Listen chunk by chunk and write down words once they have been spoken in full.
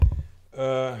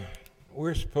Uh,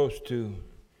 we're supposed to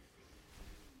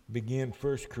begin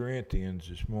First Corinthians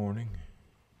this morning.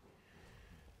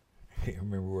 I can't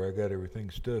remember where I got everything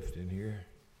stuffed in here.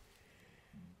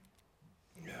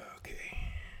 Okay.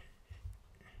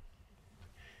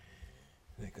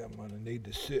 I think I'm going to need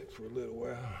to sit for a little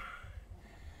while.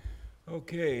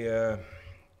 Okay.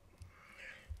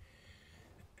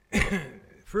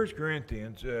 First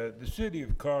Corinthians, the city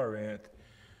of Corinth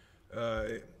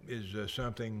is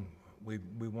something we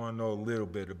want to know a little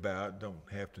bit about. Don't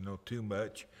have to know too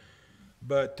much.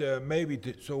 But maybe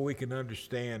so we can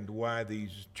understand why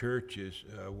these churches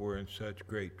were in such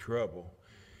great trouble.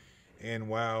 And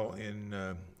while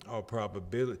in all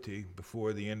probability,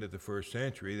 before the end of the first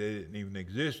century, they didn't even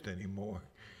exist anymore.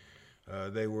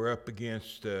 They were up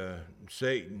against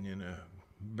Satan in a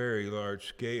very large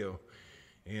scale.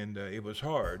 And it was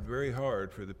hard, very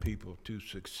hard for the people to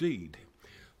succeed.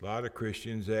 A lot of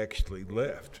Christians actually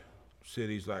left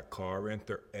cities like Corinth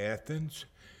or Athens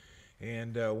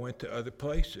and went to other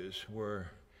places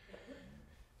where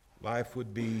life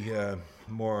would be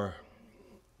more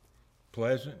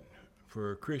pleasant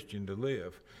for a Christian to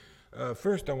live.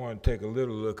 First, I want to take a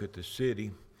little look at the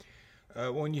city.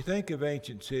 When you think of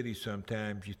ancient cities,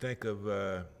 sometimes you think of,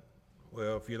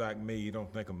 well, if you're like me, you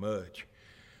don't think of much.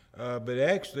 But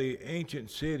actually,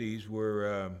 ancient cities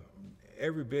were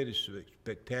every bit as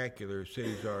spectacular as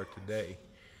cities are today.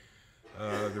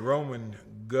 The Roman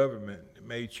government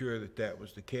made sure that that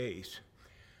was the case.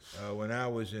 When I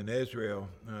was in Israel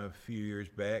a few years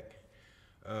back,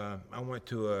 I went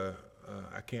to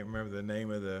I can't remember the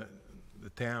name of the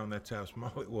town, that's how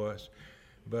small it was,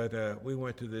 but we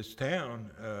went to this town,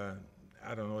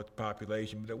 I don't know what the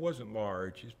population, but it wasn't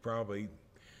large. It's probably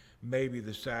maybe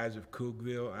the size of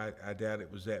Cookville. I doubt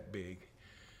it was that big.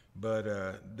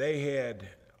 But they had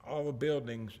all the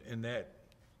buildings in that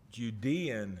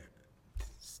Judean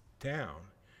town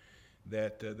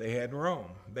that they had in Rome.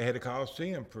 They had a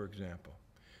Colosseum, for example,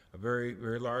 a very,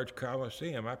 very large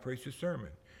Colosseum. I preached a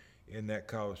sermon in that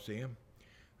Colosseum.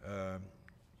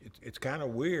 It's kind of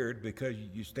weird because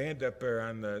you stand up there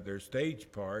on their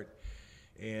stage part,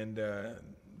 and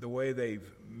the way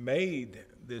they've made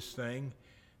this thing,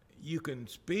 you can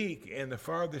speak, and the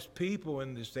farthest people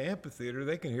in this amphitheater,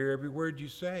 they can hear every word you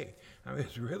say. I mean,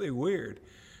 it's really weird.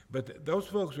 But those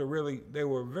folks they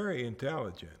were very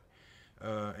intelligent,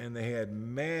 and they had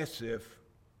massive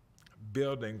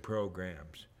building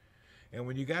programs. And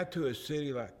when you got to a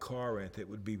city like Corinth, it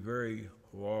would be very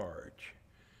large,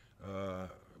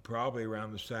 probably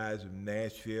around the size of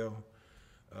Nashville.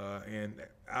 And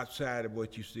outside of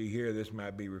what you see here, this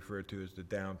might be referred to as the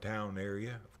downtown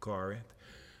area of Corinth.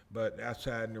 But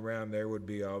outside and around there would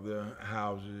be all the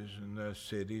houses and the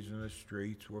cities and the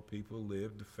streets where people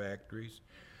lived, the factories,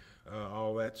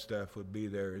 all that stuff would be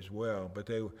there as well. But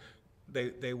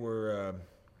they were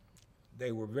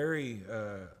very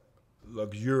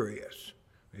luxurious,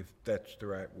 if that's the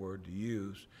right word to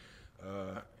use.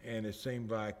 And it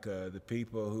seemed like the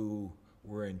people who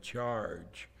were in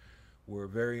charge were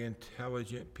very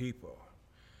intelligent people.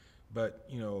 But,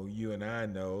 you and I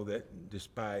know that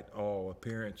despite all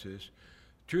appearances,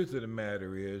 truth of the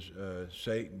matter is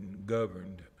Satan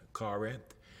governed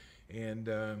Corinth, and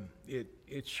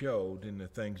it showed in the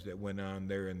things that went on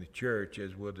there in the church,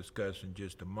 as we'll discuss in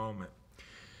just a moment.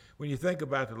 When you think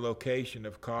about the location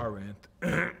of Corinth,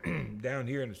 down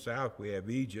here in the south we have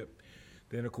Egypt,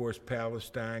 then of course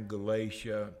Palestine,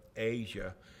 Galatia,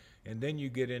 Asia, and then you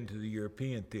get into the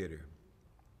European theater.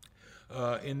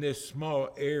 In this small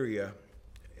area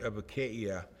of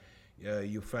Achaia,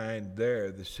 you find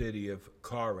there the city of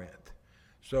Corinth.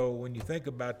 So when you think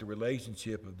about the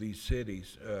relationship of these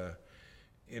cities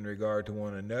in regard to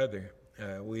one another,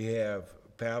 we have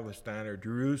Palestine or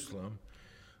Jerusalem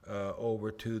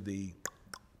over to the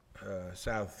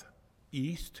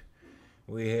southeast.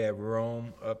 We have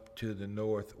Rome up to the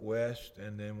northwest,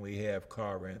 and then we have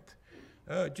Corinth,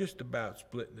 just about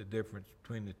splitting the difference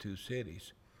between the two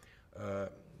cities.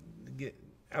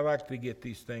 I like to get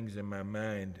these things in my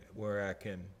mind where I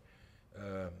can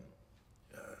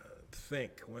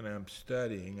think when I'm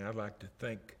studying. I like to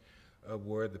think of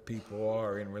where the people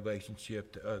are in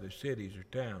relationship to other cities or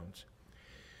towns.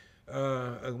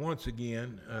 Once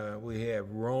again, we have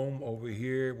Rome over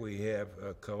here. We have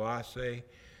Colossae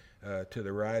to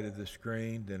the right of the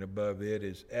screen. Then above it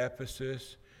is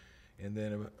Ephesus. And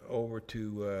then over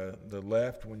to the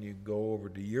left, when you go over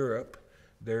to Europe,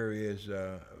 there is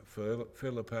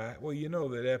Philippi. Well, you know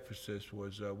that Ephesus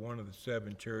was one of the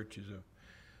seven churches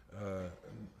of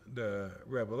the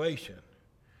Revelation.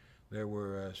 There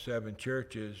were 7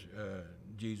 churches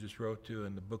Jesus wrote to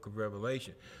in the book of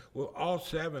Revelation. Well, all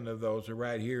 7 of those are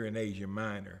right here in Asia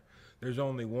Minor. There's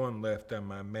only one left on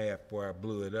my map where I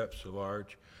blew it up so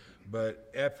large.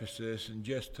 But Ephesus, and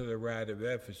just to the right of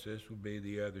Ephesus, would be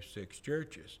the other 6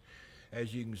 churches.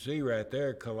 As you can see right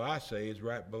there, Colossae is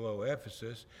right below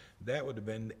Ephesus. That would have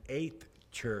been the 8th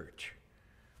church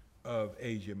of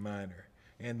Asia Minor.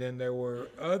 And then there were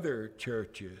other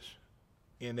churches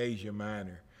in Asia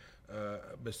Minor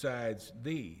besides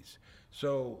these.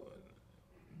 So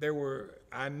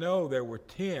I know there were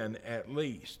 10 at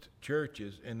least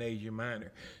churches in Asia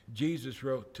Minor. Jesus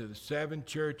wrote to the 7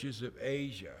 churches of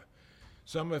Asia.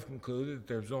 Some have concluded that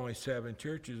there's only 7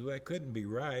 churches. Well, that couldn't be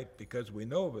right because we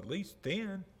know of at least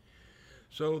 10.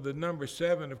 So the number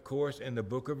 7, of course, in the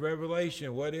book of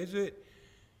Revelation, what is it?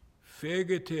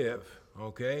 Figurative,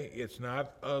 okay? It's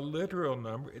not a literal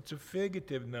number. It's a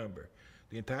figurative number.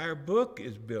 The entire book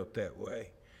is built that way.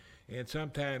 And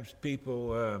sometimes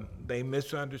people, they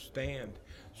misunderstand.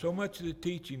 So much of the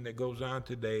teaching that goes on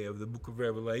today of the book of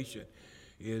Revelation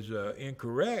is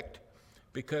incorrect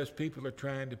because people are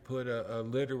trying to put a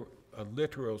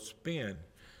literal spin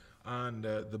on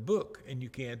the book, and you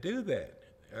can't do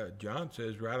that. John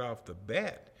says right off the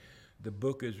bat, the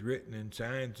book is written in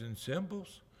signs and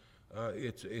symbols.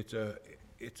 It's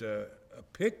a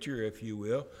picture, if you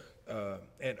will,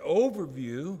 an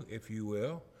overview, if you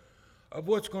will, of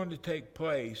what's going to take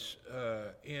place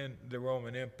in the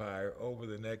Roman Empire over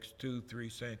the next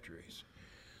 2-3 centuries.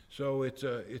 So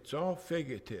it's all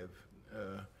figurative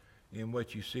in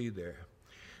what you see there.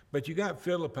 But you got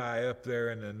Philippi up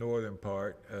there in the northern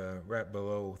part, right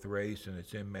below Thrace, and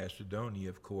it's in Macedonia,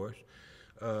 of course.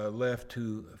 Left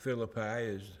to Philippi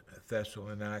is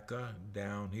Thessalonica.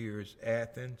 Down here is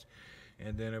Athens.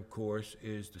 And then, of course,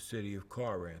 is the city of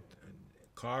Corinth.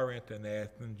 Corinth and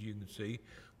Athens, you can see,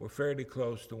 were fairly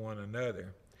close to one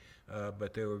another,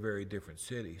 but they were very different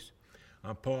cities.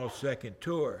 On Paul's second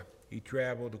tour, he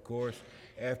traveled, of course,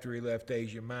 after he left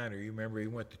Asia Minor. You remember he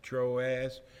went to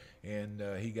Troas, and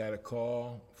he got a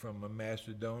call from a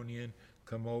Macedonian,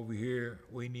 come over here,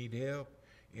 we need help,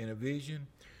 in a vision.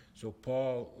 So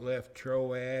Paul left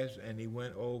Troas, and he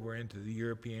went over into the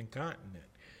European continent.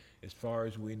 As far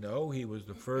as we know, he was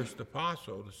the first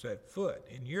apostle to set foot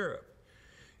in Europe.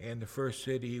 And the first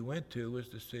city he went to was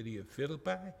the city of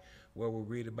Philippi, where we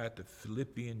read about the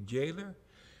Philippian jailer.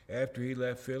 After he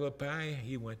left Philippi,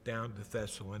 he went down to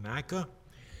Thessalonica.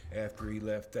 After he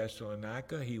left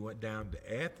Thessalonica, he went down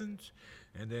to Athens.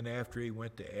 And then after he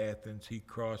went to Athens, he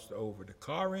crossed over to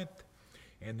Corinth.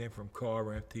 And then from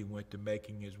Corinth, he went to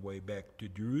making his way back to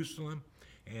Jerusalem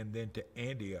and then to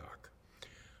Antioch.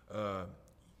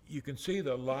 You can see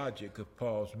the logic of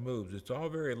Paul's moves. It's all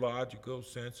very logical,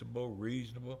 sensible,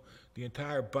 reasonable. The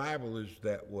entire Bible is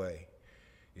that way.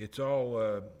 It's all,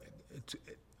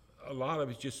 a lot of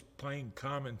it's just plain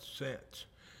common sense.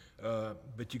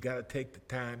 But you got to take the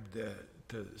time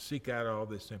to seek out all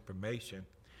this information.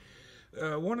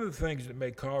 One of the things that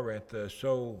made Corinth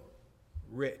so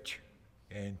rich,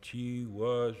 and she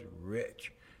was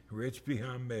rich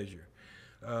beyond measure,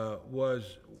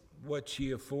 was what she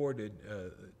afforded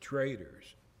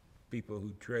traders, people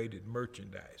who traded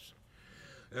merchandise.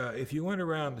 If you went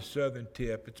around the southern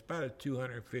tip, it's about a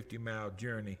 250-mile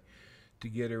journey to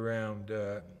get around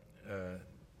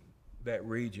that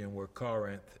region where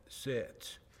Corinth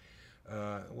sits,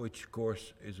 which, of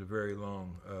course, is a very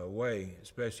long way,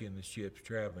 especially in the ships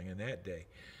traveling in that day.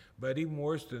 But even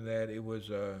worse than that, it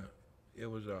was a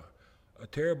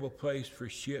terrible place for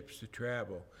ships to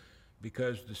travel,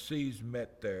 because the seas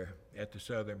met there at the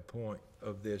southern point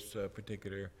of this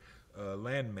particular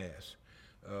landmass.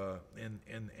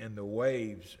 And the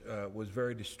waves was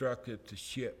very destructive to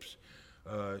ships.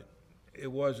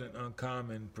 It wasn't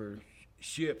uncommon for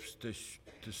ships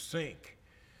to sink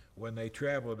when they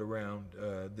traveled around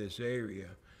this area,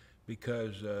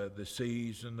 because the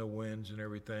seas and the winds and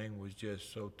everything was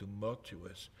just so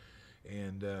tumultuous.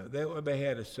 And they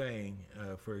had a saying,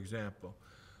 for example,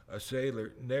 a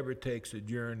sailor never takes a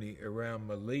journey around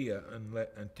Malea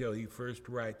until he first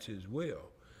writes his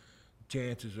will.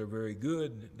 Chances are very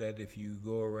good that if you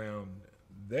go around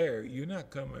there, you're not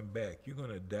coming back. You're going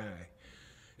to die.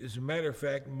 As a matter of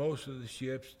fact, most of the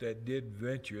ships that did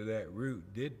venture that route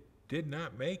did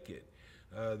not make it.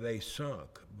 They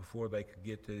sunk before they could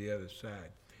get to the other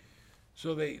side.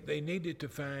 So they needed to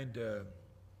find a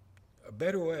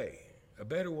better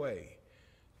way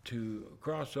to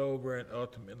cross over and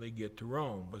ultimately get to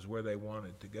Rome, was where they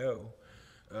wanted to go.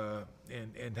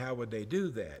 And how would they do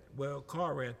that? Well,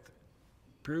 Corinth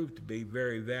proved to be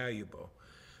very valuable.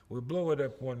 We'll blow it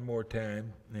up one more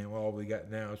time, and all we got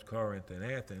now is Corinth and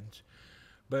Athens.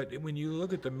 But when you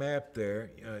look at the map there,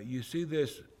 you see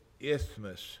this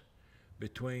isthmus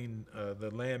between the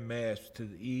landmass to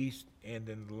the east and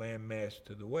then the landmass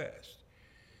to the west.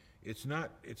 It's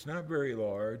not very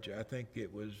large. I think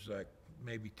it was like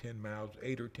maybe 10 miles,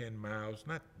 8 or 10 miles,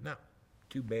 not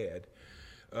too bad.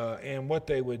 And what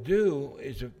they would do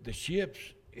is if the ships,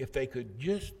 if they could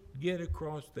just get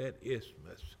across that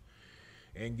isthmus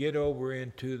and get over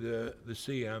into the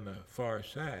sea on the far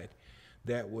side,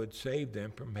 that would save them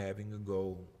from having to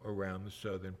go around the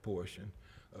southern portion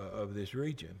of this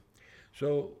region.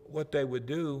 So what they would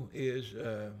do is,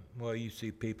 well, you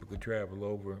see people could travel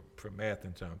over from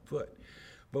Athens on foot.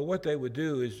 But what they would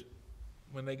do is,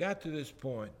 when they got to this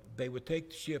point, they would take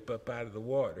the ship up out of the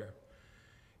water,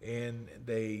 and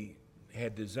they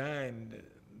had designed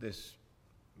this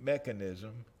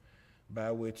mechanism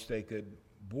by which they could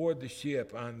board the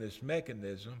ship on this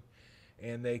mechanism,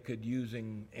 and they could,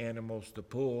 using animals to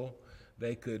pull,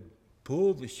 they could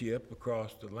pull the ship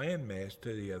across the landmass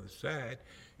to the other side,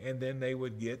 and then they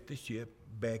would get the ship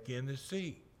back in the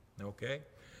sea, okay?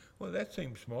 Well, that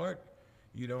seems smart.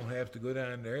 You don't have to go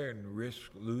down there and risk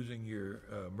losing your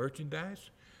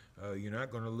merchandise. You're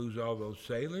not going to lose all those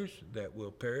sailors that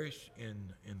will perish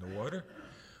in the water.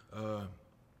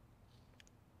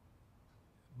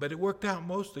 But it worked out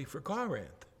mostly for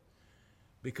Corinth,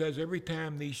 because every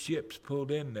time these ships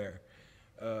pulled in there,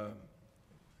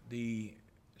 the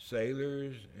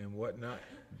sailors and whatnot,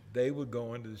 they would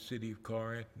go into the city of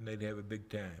Corinth and they'd have a big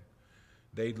time.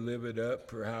 They'd live it up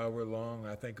for however long.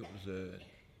 I think it was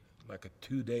like a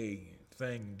 2-day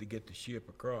thing to get the ship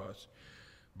across.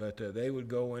 But they would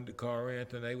go into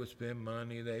Corinth and they would spend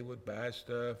money, they would buy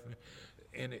stuff,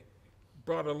 and it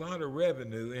brought a lot of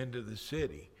revenue into the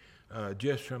city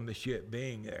just from the ship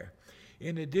being there.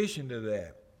 In addition to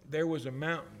that, there was a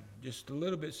mountain just a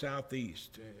little bit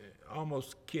southeast,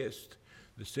 almost kissed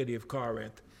the city of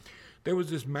Corinth. There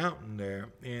was this mountain there,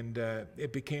 and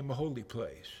it became a holy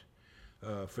place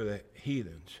for the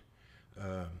heathens.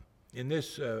 In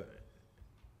this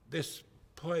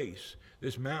place,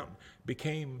 this mountain,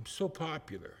 became so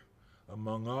popular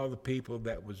among all the people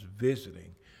that was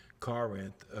visiting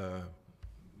Corinth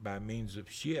by means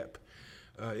of ship.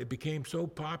 It became so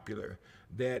popular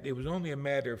that it was only a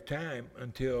matter of time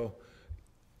until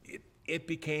it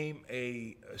became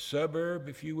a suburb,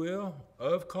 if you will,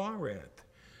 of Corinth.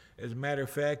 As a matter of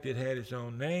fact, it had its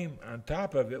own name. On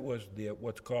top of it was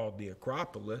what's called the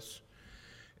Acropolis,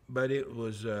 but it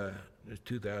was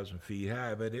 2,000 feet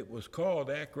high, but it was called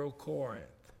Acrocorinth.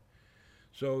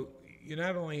 So you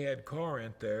not only had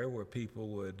Corinth there where people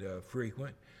would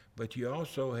frequent, but you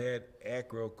also had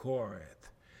Acrocorinth.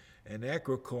 And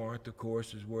Acrocorinth, of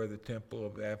course, is where the temple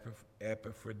of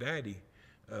Aphrodite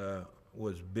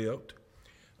was built.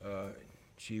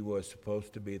 She was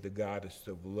supposed to be the goddess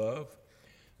of love.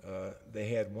 They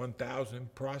had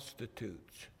 1,000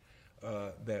 prostitutes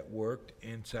that worked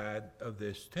inside of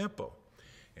this temple.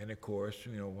 And of course,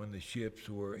 when the ships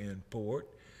were in port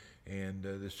and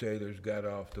the sailors got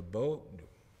off the boat,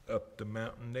 up the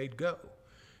mountain they'd go,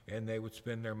 and they would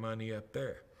spend their money up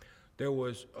there. There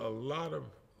was a lot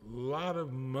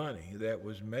of money that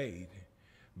was made,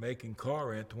 making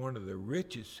Corinth one of the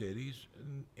richest cities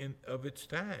of its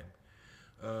time.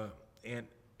 And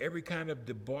every kind of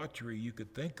debauchery you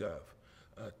could think of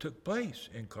took place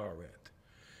in Corinth,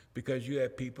 because you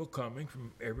had people coming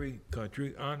from every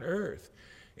country on earth,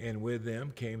 and with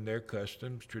them came their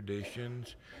customs,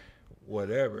 traditions,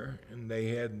 whatever, and they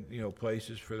had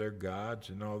places for their gods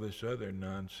and all this other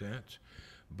nonsense.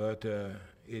 But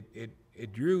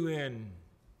it drew in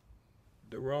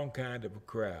the wrong kind of a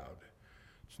crowd.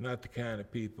 It's not the kind of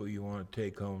people you want to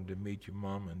take home to meet your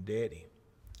mom and daddy.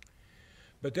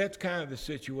 But that's kind of the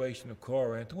situation of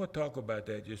Corinth. And we'll talk about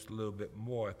that just a little bit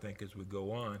more, I think, as we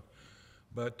go on.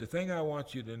 But the thing I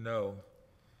want you to know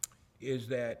is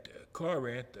that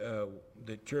Corinth,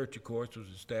 the church, of course, was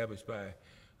established by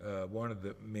one of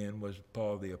the men was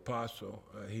Paul the Apostle.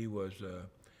 He was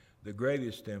the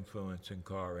greatest influence in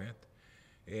Corinth.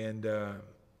 And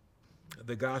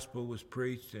the gospel was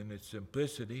preached in its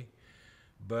simplicity,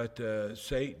 but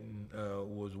Satan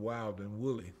was wild and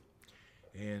woolly.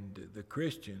 And the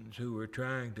Christians who were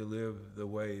trying to live the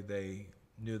way they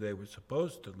knew they were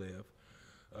supposed to live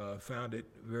found it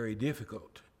very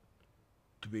difficult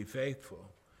to be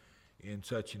faithful in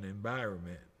such an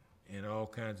environment, and all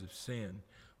kinds of sin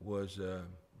was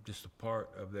just a part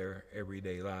of their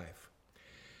everyday life.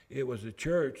 It was a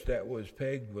church that was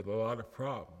plagued with a lot of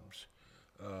problems.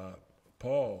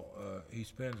 Paul, he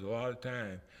spends a lot of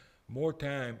time, more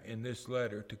time in this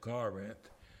letter to Corinth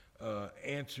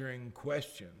answering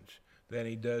questions than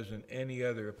he does in any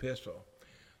other epistle.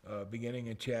 Beginning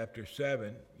in chapter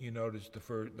 7, you notice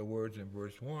the words in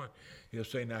verse 1. He'll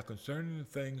say, "Now concerning the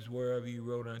things whereof you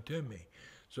wrote unto me."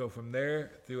 So from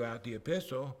there, throughout the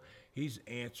epistle, he's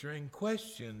answering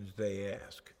questions they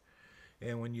ask.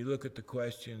 And when you look at the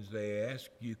questions they ask,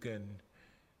 you can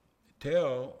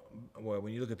tell, well,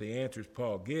 when you look at the answers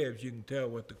Paul gives, you can tell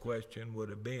what the question would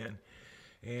have been.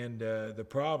 And the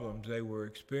problems they were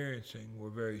experiencing were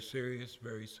very serious,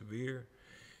 very severe.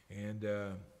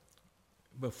 And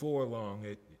before long,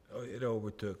 it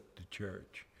overtook the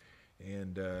church.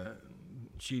 And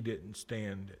she didn't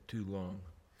stand too long.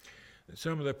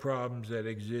 Some of the problems that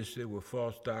existed were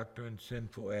false doctrine,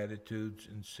 sinful attitudes,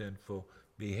 and sinful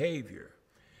behavior.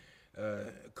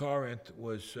 Corinth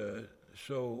was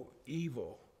so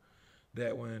evil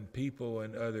that when people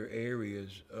in other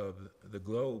areas of the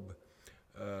globe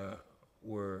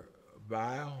were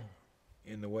vile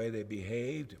in the way they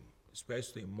behaved,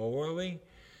 especially morally,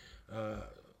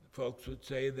 folks would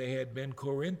say they had been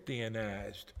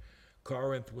Corinthianized.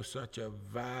 Corinth was such a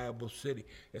vileful city.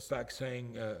 It's like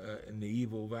saying an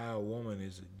evil, vile woman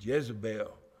is a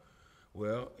Jezebel.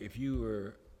 Well, if you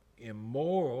were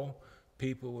immoral,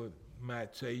 people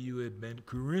might say you had been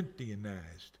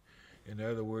Corinthianized. In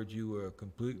other words, you were a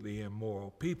completely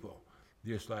immoral people,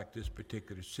 just like this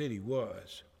particular city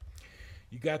was.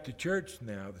 You got the church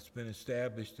now that's been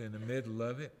established in the middle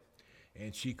of it,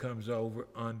 and she comes over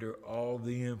under all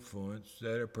the influence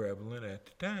that are prevalent at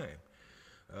the time.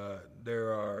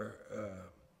 There are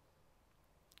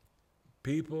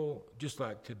people, just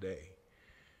like today,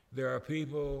 there are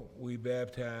people we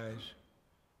baptize,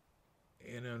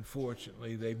 and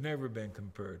unfortunately, they've never been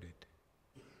converted.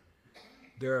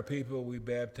 There are people we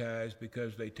baptize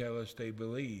because they tell us they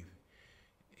believe.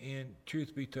 And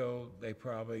truth be told, they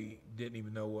probably didn't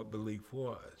even know what belief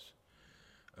was.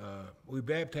 We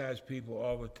baptize people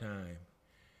all the time,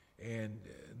 and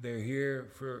they're here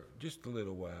for just a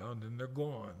little while, and then they're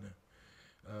gone.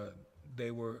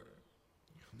 They were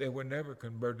never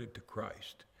converted to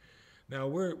Christ. Now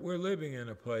we're living in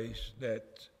a place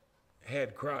that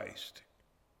had Christ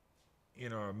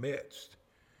in our midst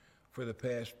for the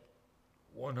past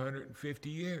 150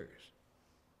 years.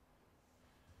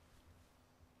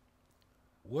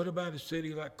 What about a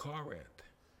city like Corinth,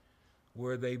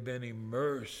 where they've been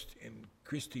immersed in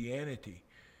Christianity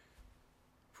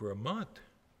for a month,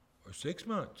 or 6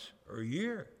 months, or a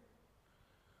year?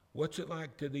 What's it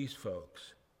like to these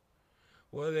folks?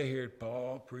 Well, they hear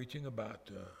Paul preaching about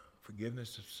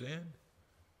forgiveness of sin,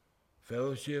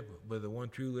 fellowship with the one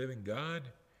true living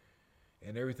God,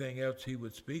 and everything else he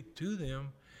would speak to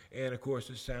them. And of course,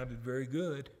 it sounded very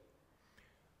good.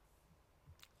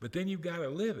 But then you've got to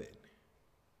live it.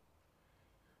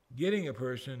 Getting a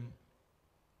person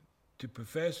to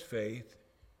profess faith,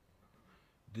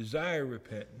 desire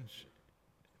repentance,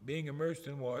 being immersed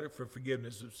in water for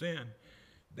forgiveness of sin,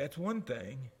 that's one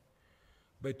thing.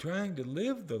 But trying to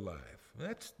live the life,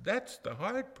 that's the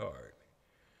hard part.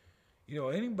 You know,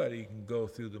 anybody can go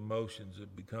through the motions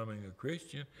of becoming a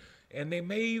Christian, and they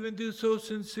may even do so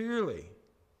sincerely.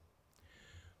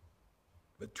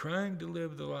 But trying to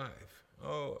live the life,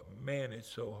 oh man, it's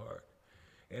so hard.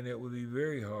 And it would be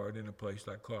very hard in a place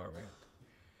like Corinth.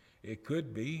 It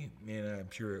could be, and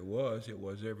I'm sure it was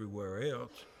everywhere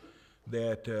else,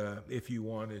 that if you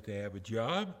wanted to have a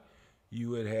job, you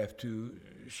would have to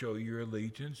show your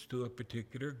allegiance to a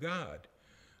particular god.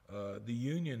 The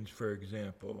unions, for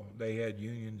example, they had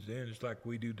unions then, just like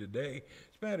we do today.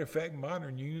 As a matter of fact,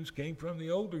 modern unions came from the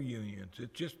older unions.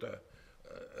 It's just a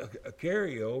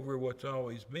carryover of what's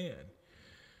always been.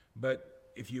 But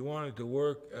if you wanted to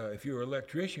work, if you were an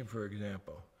electrician, for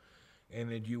example,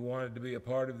 and that you wanted to be a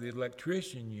part of the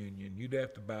electrician union, you'd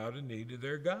have to bow the knee to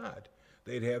their god.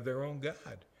 They'd have their own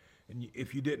god. And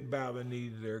if you didn't bow the knee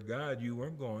to their god, you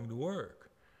weren't going to work.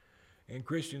 And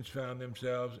Christians found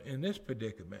themselves in this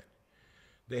predicament.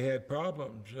 They had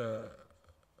problems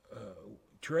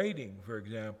trading, for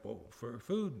example, for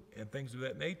food and things of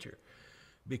that nature,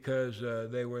 because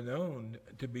they were known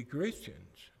to be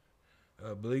Christians,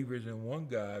 believers in one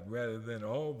God rather than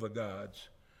all the gods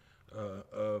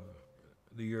of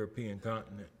the European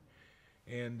continent.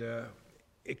 And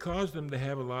it caused them to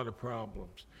have a lot of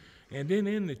problems. And then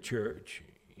in the church,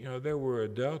 you know, there were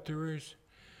adulterers.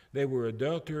 They were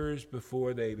adulterers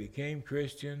before they became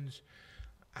Christians.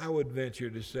 I would venture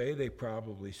to say they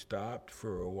probably stopped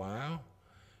for a while.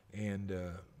 And,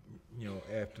 you know,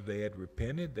 after they had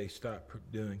repented, they stopped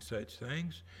doing such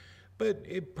things. But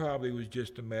it probably was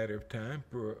just a matter of time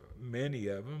for many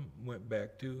of them went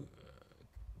back to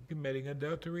committing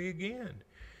adultery again.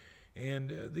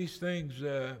 And these things,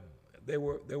 they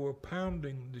were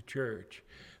pounding the church.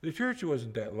 The church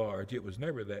wasn't that large. It was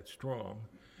never that strong.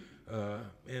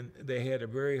 And they had a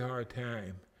very hard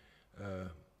time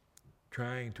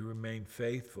trying to remain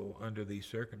faithful under these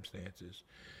circumstances.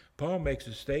 Paul makes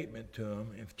a statement to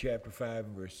them in chapter 5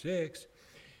 and verse 6.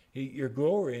 Your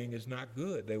glorying is not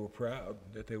good. They were proud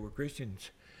that they were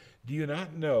Christians. Do you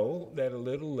not know that a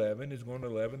little leaven is going to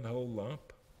leaven the whole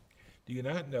lump? Do you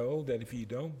not know that if you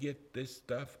don't get this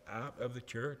stuff out of the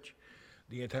church,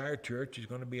 the entire church is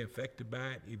going to be affected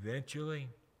by it eventually?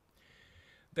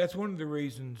 That's one of the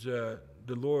reasons the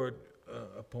Lord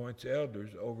appoints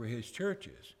elders over his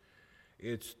churches.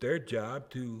 It's their job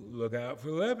to look out for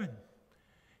leaven.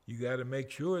 You got to make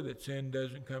sure that sin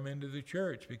doesn't come into the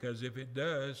church, because if it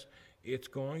does, it's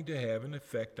going to have an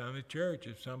effect on the church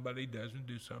if somebody doesn't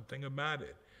do something about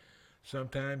it.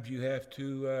 Sometimes you have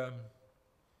to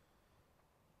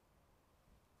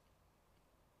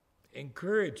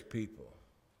encourage people.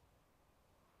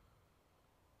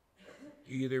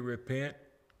 Either repent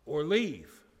or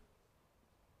leave.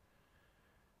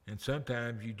 And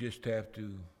sometimes you just have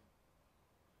to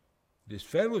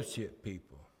disfellowship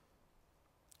people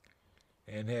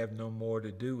and have no more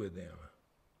to do with them.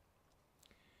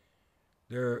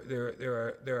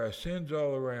 There are sins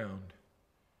all around,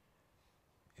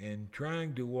 and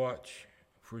trying to watch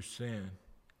for sin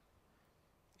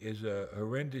is a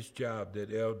horrendous job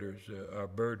that elders are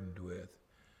burdened with.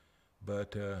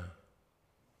 But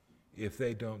if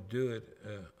they don't do it,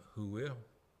 who will?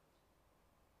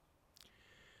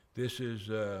 This is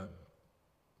the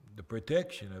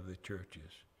protection of the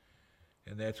churches.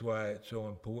 And that's why it's so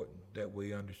important that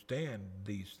we understand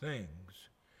these things,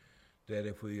 that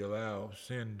if we allow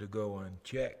sin to go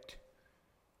unchecked,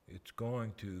 it's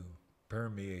going to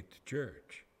permeate the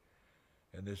church.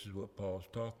 And this is what Paul's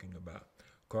talking about.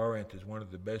 Corinth is one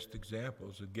of the best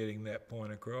examples of getting that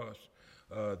point across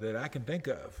that I can think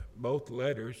of. Both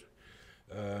letters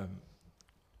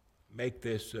make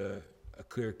this a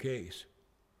clear case.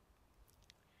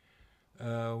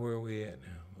 Where are we at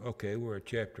now? Okay, we're at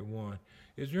chapter 1.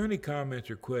 Is there any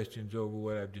comments or questions over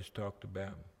what I've just talked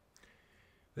about?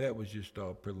 That was just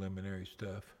all preliminary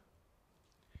stuff.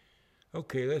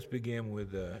 Okay, let's begin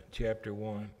with chapter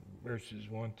 1, verses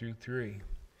 1 through 3.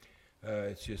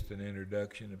 It's just an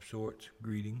introduction of sorts.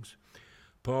 Greetings.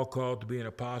 Paul, called to be an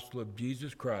apostle of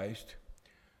Jesus Christ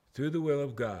through the will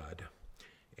of God,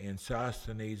 and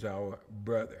Sosthenes, our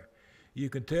brother. You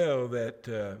can tell that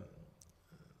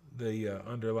the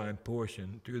underlined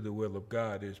portion, through the will of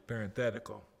God, is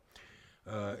parenthetical.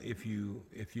 If you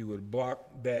would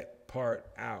block that part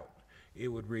out, it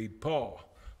would read,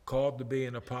 Paul, called to be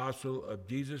an apostle of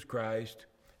Jesus Christ,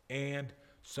 and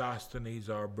Sosthenes,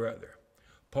 our brother.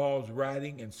 Paul's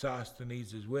writing, and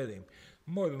Sosthenes is with him.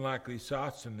 More than likely,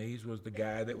 Sosthenes was the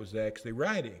guy that was actually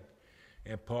writing,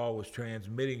 and Paul was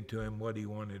transmitting to him what he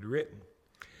wanted written.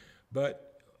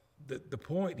 But the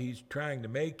point he's trying to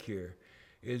make here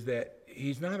is that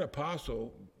he's not an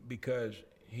apostle because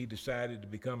he decided to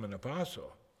become an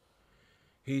apostle.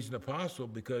 He's an apostle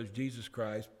because Jesus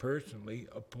Christ personally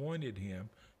appointed him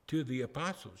to the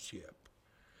apostleship.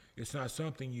 It's not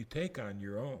something you take on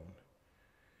your own.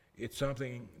 It's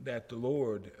something that the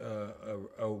Lord,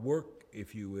 a work,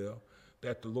 if you will,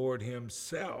 that the Lord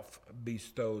himself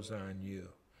bestows on you.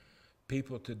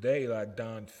 People today like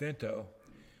Don Finto,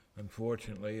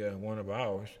 unfortunately one of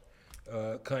ours,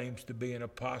 claims to be an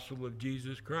apostle of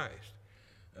Jesus Christ.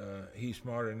 He's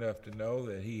smart enough to know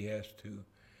that he has to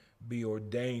be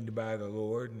ordained by the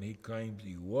Lord, and he claims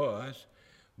he was,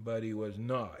 but he was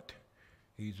not.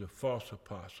 He's a false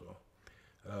apostle.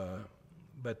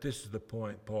 But this is the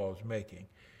point Paul's making.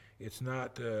 It's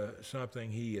not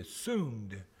something he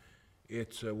assumed.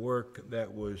 It's a work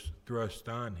that was thrust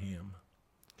on him.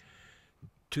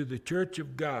 To the church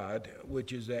of God,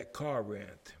 which is at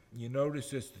Corinth. You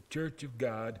notice it's the church of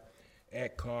God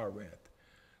at Corinth.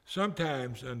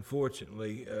 Sometimes,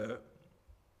 unfortunately,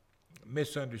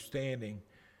 misunderstanding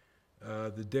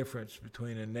the difference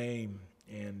between a name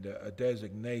and a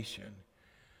designation.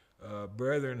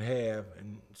 Brethren have,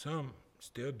 and some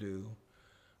still do,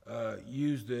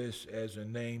 use this as a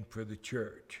name for the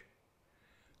church.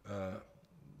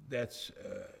 That's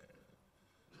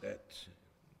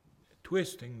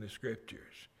twisting the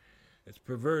scriptures. It's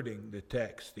perverting the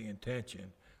text, the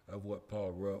intention of what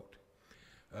Paul wrote.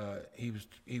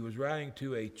 He was writing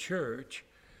to a church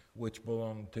which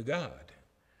belonged to God,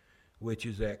 which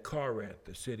is at Corinth,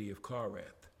 the city of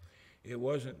Corinth. It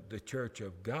wasn't the church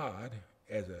of God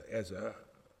as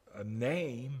a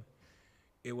name.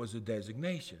 It was a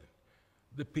designation.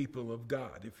 The people of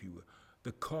God, if you will,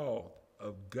 the called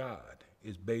of God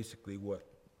is basically what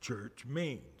church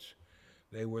means.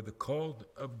 They were the called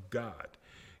of God.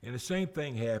 And the same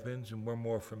thing happens, and we're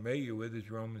more familiar with,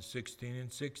 is Romans 16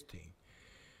 and 16.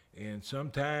 And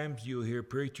sometimes you'll hear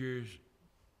preachers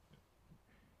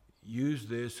use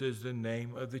this as the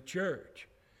name of the church.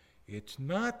 It's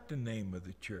not the name of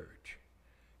the church.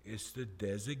 It's the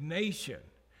designation.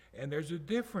 And there's a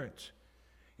difference.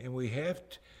 And we have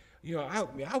to,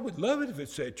 I would love it if it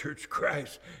said Church of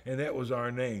Christ and that was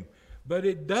our name. But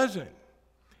it doesn't.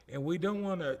 And we don't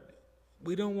want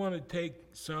to take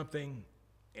something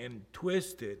and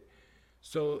twist it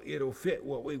so it'll fit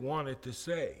what we want it to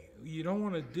say. You don't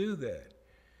want to do that.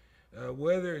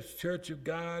 Whether it's Church of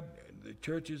God, the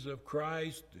Churches of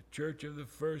Christ, the Church of the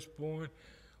Firstborn,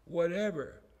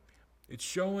 whatever, it's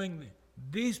showing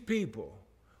these people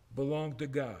belong to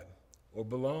God or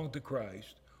belong to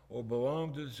Christ or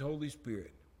belong to the Holy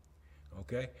Spirit.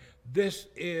 Okay? This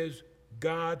is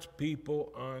God's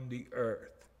people on the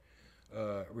earth,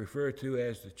 referred to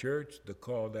as the church, the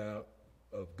called out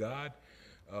of God,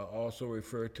 also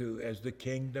referred to as the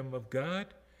kingdom of God.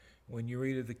 When you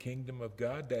read of the kingdom of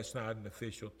God, that's not an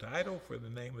official title for the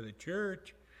name of the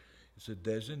church. It's a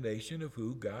designation of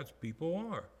who God's people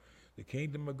are. The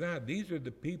kingdom of God. These are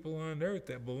the people on earth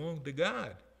that belong to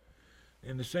God.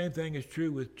 And the same thing is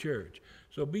true with church.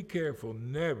 So be careful,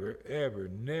 never, ever,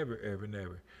 never, ever,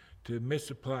 never, to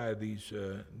misapply these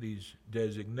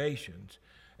designations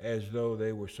as though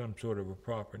they were some sort of a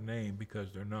proper name,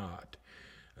 because they're not.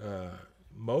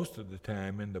 Most of the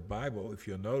time in the Bible, if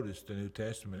you'll notice, the New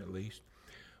Testament at least,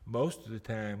 most of the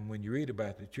time when you read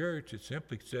about the church, it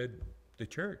simply said the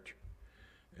church.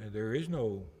 There is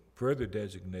no further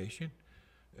designation.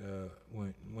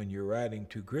 When you're writing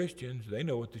to Christians, they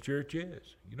know what the church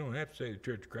is. You don't have to say the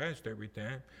Church of Christ every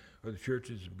time or the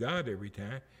Churches of God every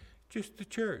time, just the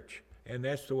church. And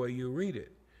that's the way you read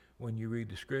it when you read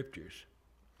the Scriptures.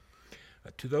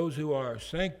 To those who are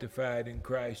sanctified in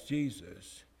Christ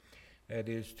Jesus, that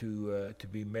is to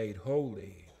be made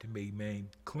holy, to be made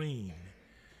clean,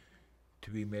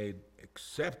 to be made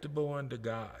acceptable unto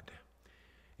God.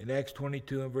 In Acts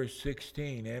 22 and verse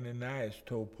 16, Ananias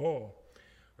told Paul,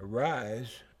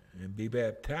 "Arise and be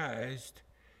baptized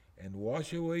and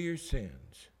wash away your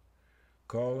sins,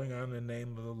 calling on the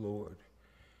name of the Lord."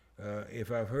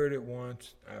 If I've heard it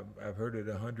once, I've heard it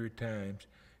 100 times.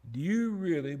 Do you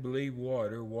really believe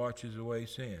water washes away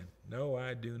sin? No,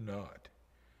 I do not.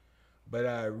 But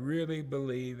I really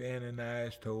believe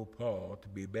Ananias told Paul to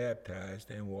be baptized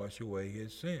and wash away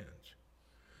his sins.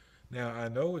 Now, I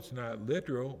know it's not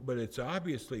literal, but it's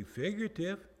obviously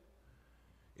figurative.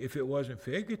 If it wasn't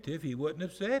figurative, he wouldn't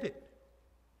have said it.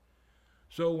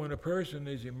 So when a person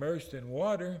is immersed in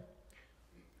water,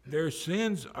 their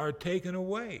sins are taken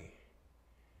away.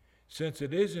 Since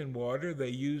it is in water, they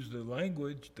use the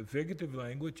language, the figurative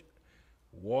language,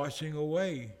 washing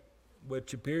away,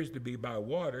 which appears to be by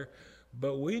water,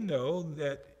 but we know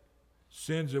that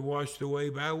sins are washed away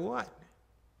by what?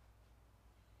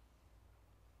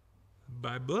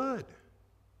 By blood.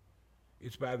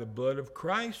 It's by the blood of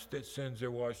Christ that sins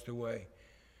are washed away.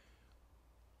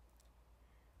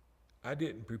 I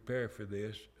didn't prepare for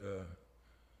this.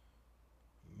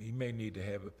 You may need to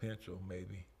have a pencil,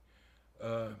 maybe.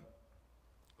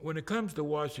 When it comes to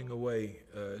washing away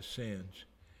sins,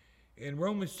 in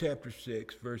Romans chapter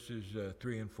 6, verses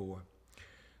 3 and 4,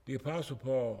 the Apostle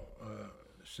Paul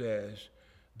says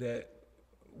that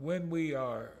when we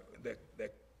are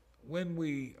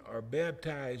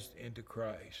baptized into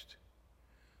Christ,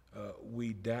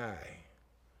 we die.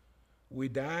 We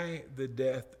die the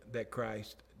death that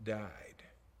Christ died.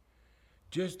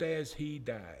 Just as he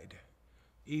died,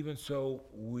 even so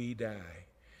we die,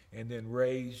 and then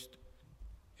raised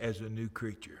as a new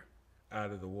creature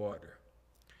out of the water.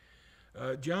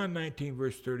 John 19,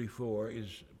 verse 34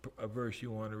 is a verse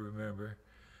you want to remember,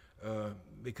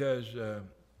 because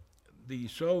the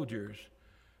soldiers,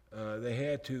 they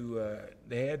had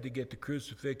to get the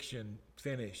crucifixion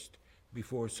finished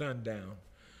before sundown,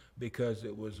 because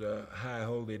it was a high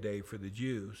holy day for the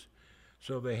Jews.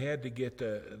 So they had to get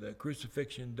the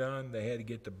crucifixion done. They had to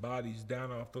get the bodies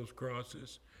down off those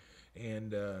crosses,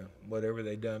 and whatever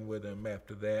they done with them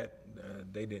after that,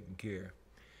 they didn't care.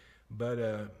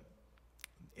 But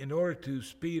in order to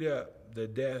speed up the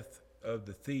death of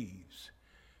the thieves,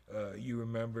 you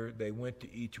remember they went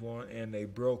to each one and they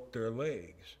broke their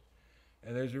legs.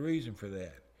 And there's a reason for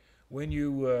that. When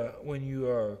you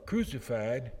are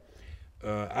crucified,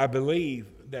 I believe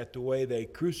that the way they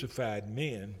crucified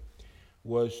men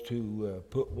was to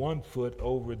put one foot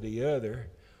over the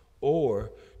other,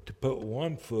 or to put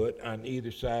one foot on either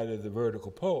side of the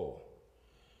vertical pole.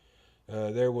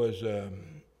 There was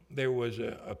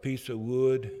a piece of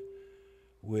wood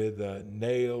with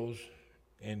nails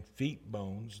and feet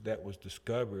bones that was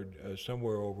discovered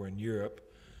somewhere over in Europe.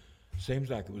 Seems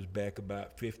like it was back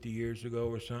about 50 years ago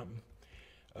or something.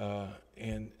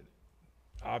 And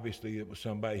obviously it was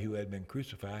somebody who had been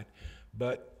crucified.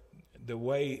 But the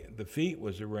way the feet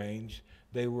was arranged,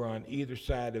 they were on either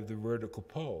side of the vertical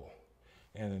pole,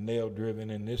 and a nail driven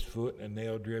in this foot and a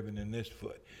nail driven in this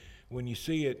foot. When you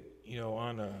see it,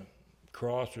 on a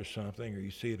cross or something, or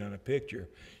you see it on a picture,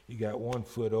 you got one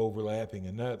foot overlapping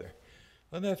another.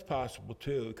 Well, that's possible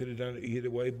too. It could have done it either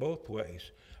way, both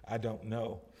ways. I don't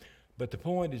know. But the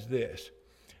point is this.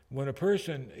 When a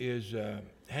person is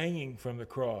hanging from the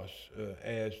cross,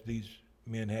 as these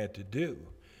men had to do,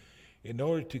 in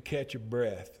order to catch a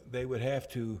breath, they would have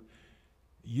to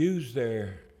use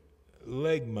their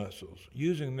leg muscles,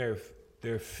 using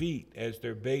their feet as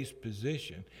their base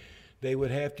position. They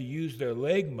would have to use their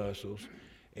leg muscles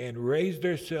and raise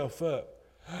themselves up.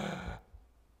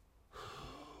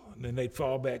 And then they'd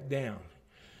fall back down.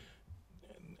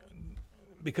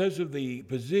 Because of the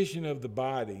position of the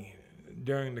body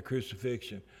during the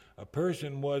crucifixion, a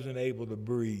person wasn't able to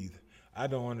breathe. I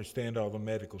don't understand all the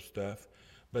medical stuff,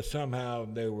 but somehow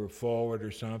they were forward or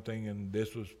something, and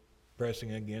this was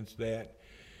pressing against that.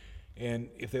 And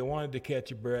if they wanted to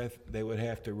catch a breath, they would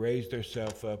have to raise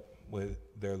themselves up with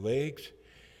their legs,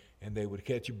 and they would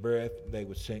catch a breath, they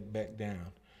would sink back down.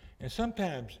 And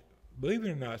sometimes, believe it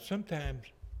or not, sometimes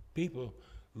people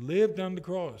lived on the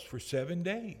cross for 7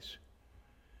 days.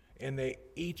 And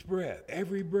each breath,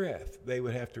 every breath, they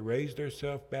would have to raise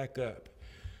themselves back up.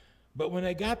 But when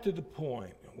they got to the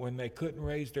point when they couldn't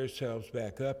raise themselves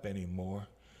back up anymore,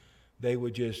 they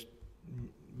would just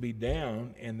be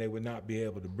down and they would not be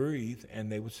able to breathe,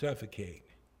 and they would suffocate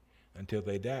until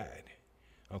they died.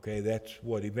 Okay, that's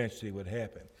what eventually would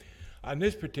happen. On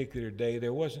this particular day,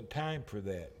 there wasn't time for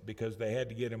that because they had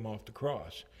to get him off the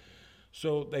cross.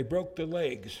 So they broke the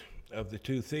legs of the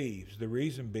two thieves. The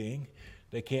reason being,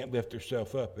 they can't lift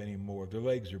themselves up anymore. Their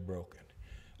legs are broken.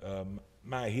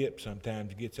 My hip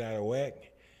sometimes gets out of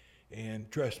whack,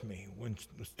 and trust me, when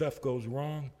stuff goes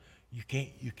wrong, you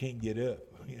can't get up.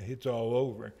 It's all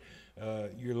over.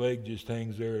 Your leg just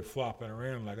hangs there flopping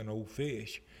around like an old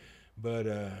fish. But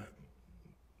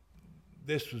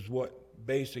this was what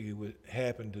basically would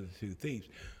happen to the two thieves.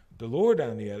 The Lord,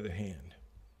 on the other hand,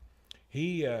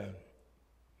 he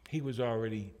was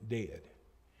already dead.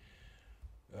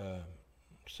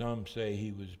 Some say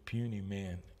he was a puny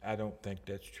man. I don't think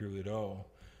that's true at all.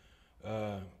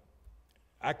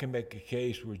 I can make a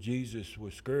case where Jesus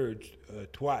was scourged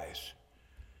twice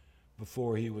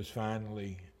before he was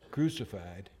finally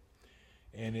crucified,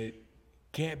 and it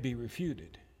can't be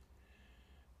refuted.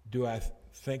 Do I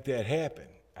think that happened?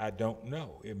 I don't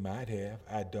know. It might have.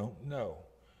 I don't know.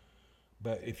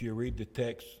 But if you read the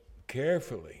text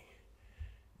carefully,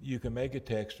 you can make a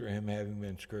text for him having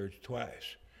been scourged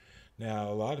twice. Now,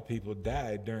 a lot of people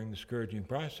died during the scourging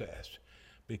process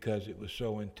because it was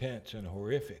so intense and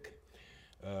horrific.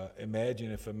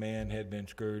 Imagine if a man had been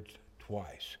scourged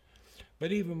twice.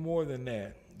 But even more than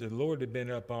that, the Lord had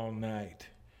been up all night.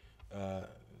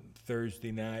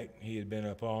 Thursday night, he had been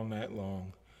up all night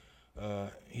long.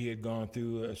 He had gone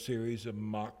through a series of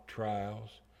mock trials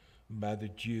by the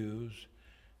Jews.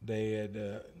 They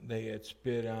had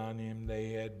spit on him. They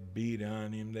had beat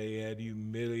on him. They had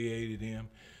humiliated him.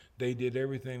 They did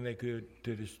everything they could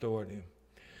to distort him.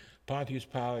 Pontius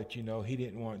Pilate, he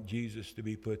didn't want Jesus to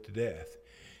be put to death.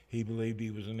 He believed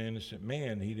he was an innocent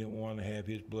man. He didn't want to have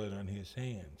his blood on his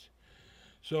hands.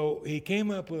 So he came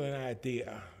up with an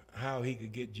idea how he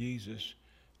could get Jesus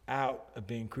out of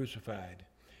being crucified.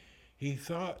 He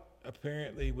thought,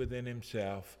 apparently within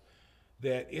himself,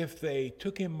 that if they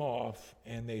took him off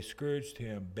and they scourged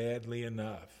him badly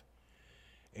enough,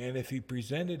 and if he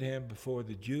presented him before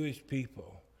the Jewish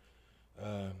people,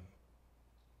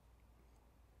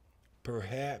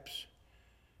 perhaps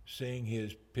seeing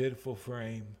his pitiful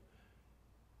frame,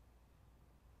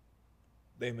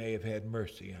 they may have had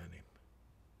mercy on him.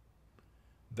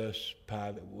 Thus,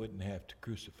 Pilate wouldn't have to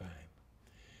crucify him.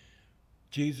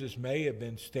 Jesus may have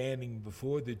been standing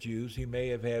before the Jews. He may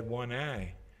have had one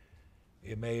eye.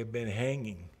 It may have been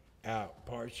hanging out,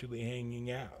 partially hanging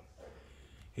out.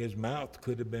 His mouth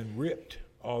could have been ripped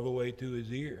all the way to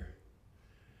his ear.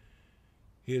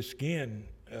 His skin,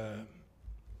 it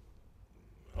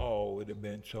would have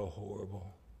been so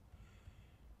horrible.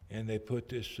 And they put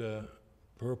this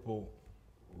purple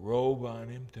robe on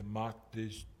him to mock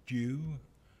this Jew.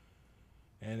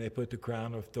 And they put the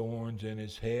crown of thorns in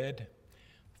his head.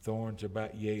 Thorns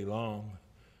about yay long.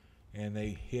 And they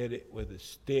hit it with a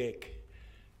stick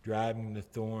driving the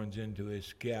thorns into his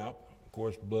scalp, of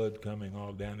course, blood coming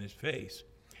all down his face.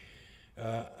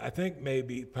 I think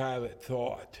maybe Pilate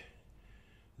thought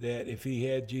that if he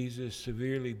had Jesus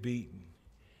severely beaten,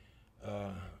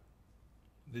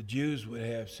 the Jews would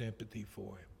have sympathy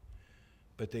for him,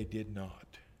 but they did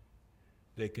not.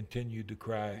 They continued to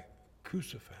cry,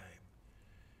 "Crucify him,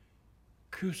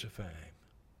 crucify him,"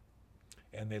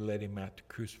 and they let him out to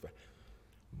crucify.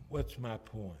 What's my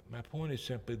point? My point is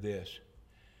simply this.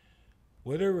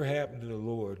 Whatever happened to the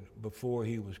Lord before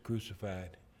he was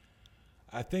crucified,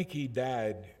 I think he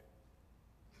died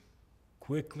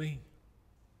quickly,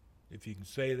 if you can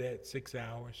say that, 6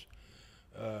 hours.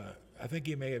 I think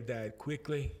he may have died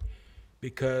quickly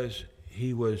because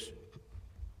he was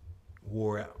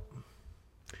wore out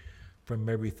from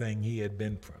everything he had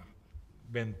been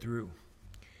through.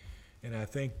 And I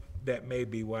think that may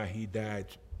be why he died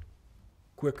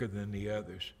quicker than the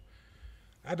others.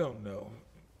 I don't know.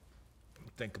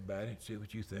 Think about it, see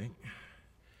what you think.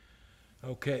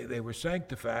 Okay, they were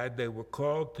sanctified, they were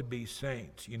called to be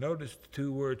saints. You notice the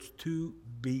two words "to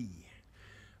be"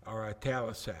 are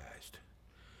italicized.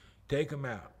 Take them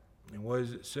out. And what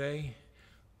does it say?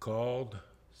 Called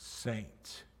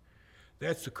saints.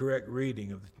 That's the correct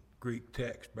reading of the Greek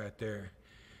text right there.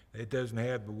 It doesn't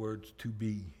have the words "to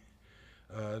be."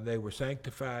 They were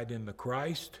sanctified in the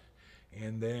Christ,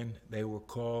 and then they were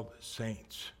called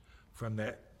saints from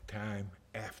that time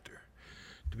after.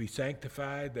 To be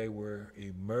sanctified, they were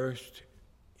immersed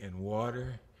in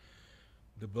water.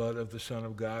 The blood of the Son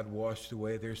of God washed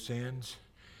away their sins.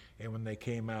 And when they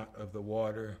came out of the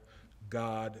water,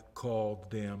 God called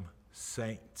them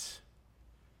saints.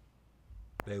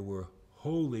 They were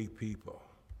holy people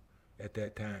at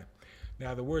that time.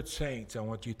 Now, the word saints, I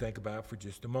want you to think about for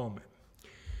just a moment.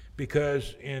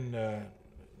 Because in a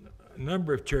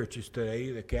number of churches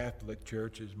today, the Catholic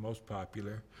Church is most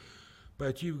popular,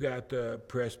 but you've got the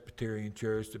Presbyterian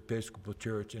Church, the Episcopal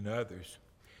Church, and others.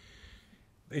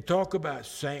 They talk about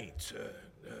saints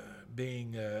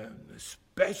being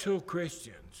special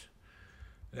Christians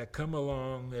that come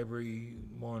along every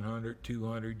 100,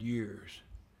 200 years.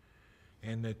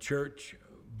 And the church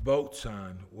votes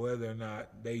on whether or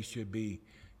not they should be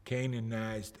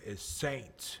canonized as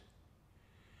saints.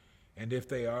 And if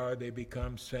they are, they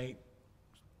become Saint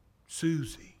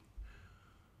Susie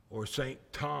or Saint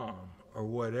Tom or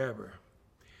whatever.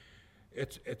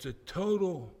 It's a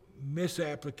total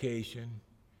misapplication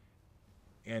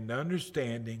and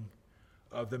understanding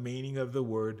of the meaning of the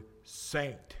word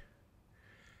saint.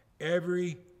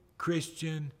 Every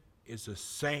Christian is a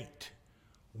saint.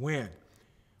 When?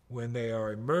 When they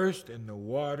are immersed in the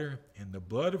water, in the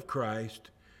blood of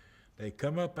Christ, they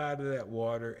come up out of that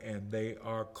water and they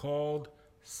are called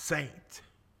saint.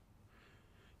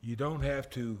 You don't have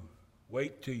to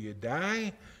wait till you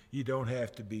die. You don't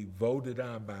have to be voted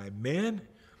on by men.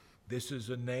 This is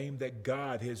a name that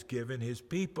God has given his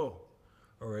people,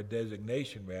 or a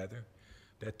designation rather,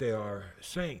 that they are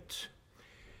saints.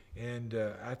 And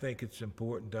I think it's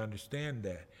important to understand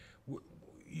that.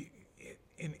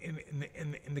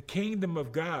 In the kingdom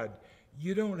of God,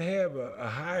 you don't have a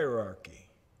hierarchy.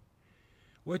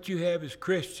 What you have is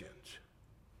Christians.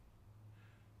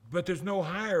 But there's no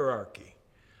hierarchy.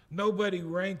 Nobody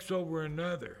ranks over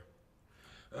another.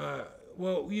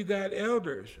 Well, you got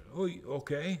elders. Oh,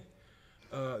 okay.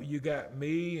 You got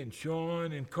me and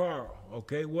Sean and Carl.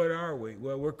 Okay, what are we?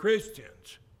 Well, we're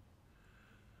Christians.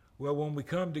 Well, when we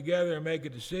come together and make a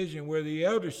decision, we're the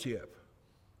eldership.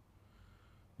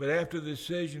 But after the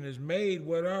decision is made,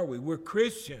 what are we? We're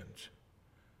Christians.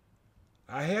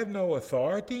 I have no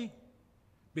authority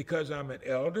because I'm an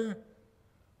elder.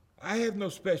 I have no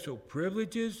special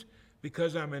privileges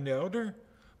because I'm an elder.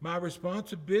 My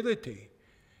responsibility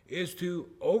is to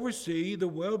oversee the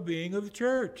well-being of the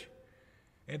church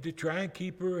and to try and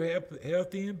keep her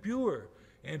healthy and pure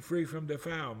and free from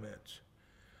defilements.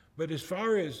 But as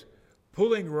far as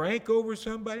pulling rank over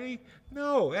somebody,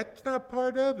 no, that's not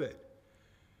part of it.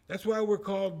 That's why we're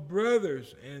called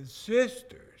brothers and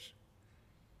sisters.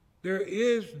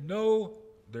 There's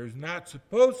not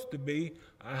supposed to be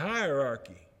a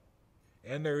hierarchy,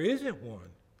 and there isn't one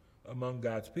among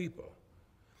God's people.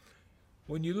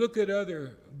 When you look at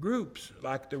other groups,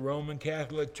 like the Roman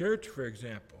Catholic Church, for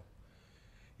example,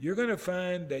 you're going to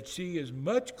find that she is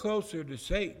much closer to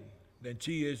Satan than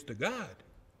she is to God.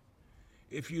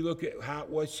 If you look at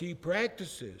what she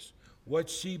practices, what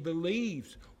she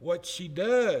believes, what she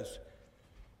does,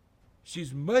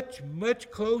 she's much, much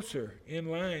closer in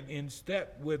line, in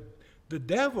step with the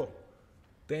devil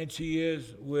than she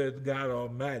is with God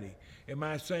Almighty. Am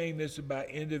I saying this about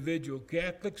individual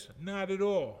Catholics? Not at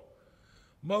all.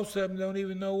 Most of them don't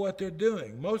even know what they're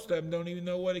doing. Most of them don't even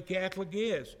know what a Catholic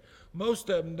is. Most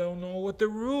of them don't know what the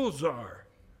rules are.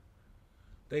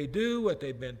 They do what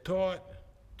they've been taught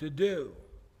to do,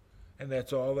 and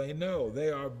that's all they know. They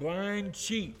are blind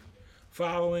sheep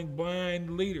following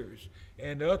blind leaders,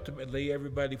 and ultimately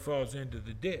everybody falls into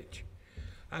the ditch.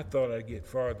 I thought I'd get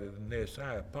farther than this.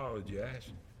 I apologize.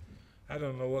 I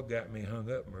don't know what got me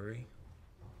hung up, Marie.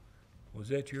 Was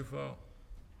that your fault?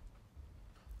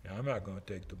 Now, I'm not going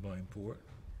to take the blame for it.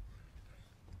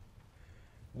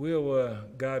 We'll,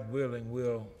 God willing,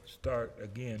 we'll start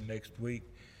again next week,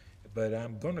 but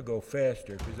I'm going to go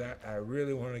faster because I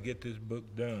really want to get this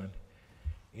book done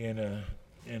in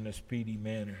a speedy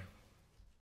manner.